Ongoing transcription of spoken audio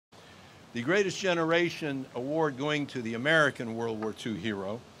The Greatest Generation Award going to the American World War II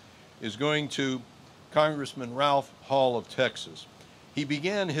hero is going to Congressman Ralph Hall of Texas. He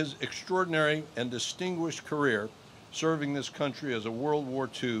began his extraordinary and distinguished career serving this country as a World War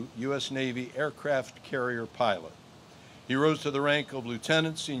II U.S. Navy aircraft carrier pilot. He rose to the rank of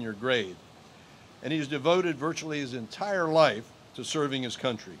lieutenant, senior grade, and he's devoted virtually his entire life to serving his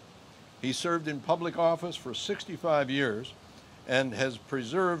country. He served in public office for 65 years and has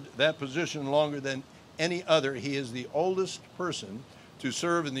preserved that position longer than any other. He is the oldest person to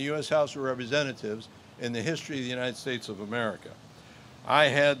serve in the U.S. House of Representatives in the history of the United States of America. I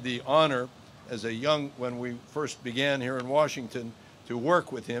had the honor as a when we first began here in Washington, to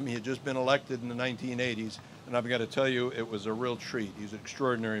work with him. He had just been elected in the 1980s, and I've got to tell you, it was a real treat. He's an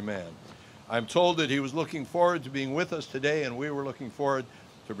extraordinary man. I'm told that he was looking forward to being with us today, and we were looking forward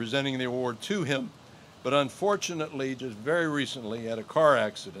to presenting the award to him. But unfortunately, just very recently, he had a car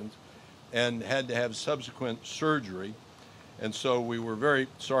accident and had to have subsequent surgery. And so we were very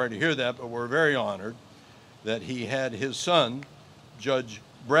sorry to hear that, but we're very honored that he had his son, Judge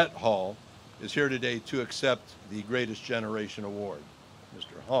Brett Hall, is here today to accept the Greatest Generation Award.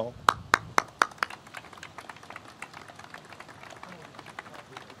 Mr. Hall.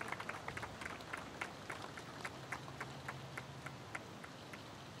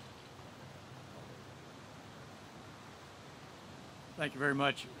 Thank you very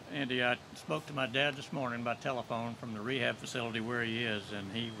much, Andy. I spoke to my dad this morning by telephone from the rehab facility where he is,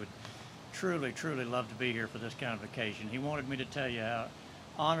 and he would truly, truly love to be here for this kind of occasion. He wanted me to tell you how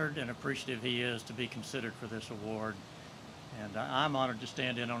honored and appreciative he is to be considered for this award. And I'm honored to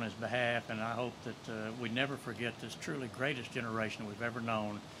stand in on his behalf, and I hope that we never forget this truly greatest generation we've ever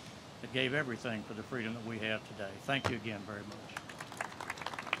known that gave everything for the freedom that we have today. Thank you again very much.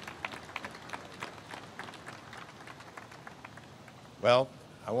 Well,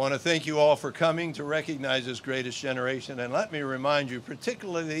 I want to thank you all for coming to recognize this greatest generation, and let me remind you,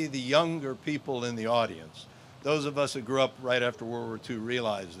 particularly the younger people in the audience, those of us that grew up right after World War II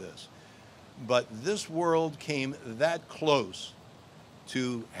realize this, but this world came that close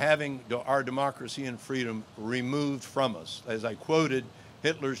to having our democracy and freedom removed from us. As I quoted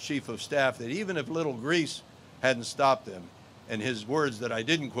Hitler's chief of staff, that even if little Greece hadn't stopped them, and his words that I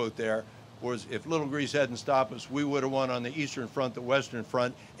didn't quote there was, if little Greece hadn't stopped us, we would have won on the Eastern Front, the Western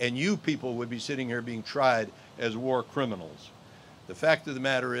Front, and you people would be sitting here being tried as war criminals. The fact of the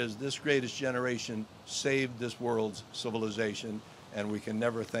matter is, this greatest generation saved this world's civilization, and we can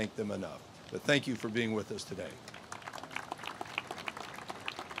never thank them enough. But thank you for being with us today.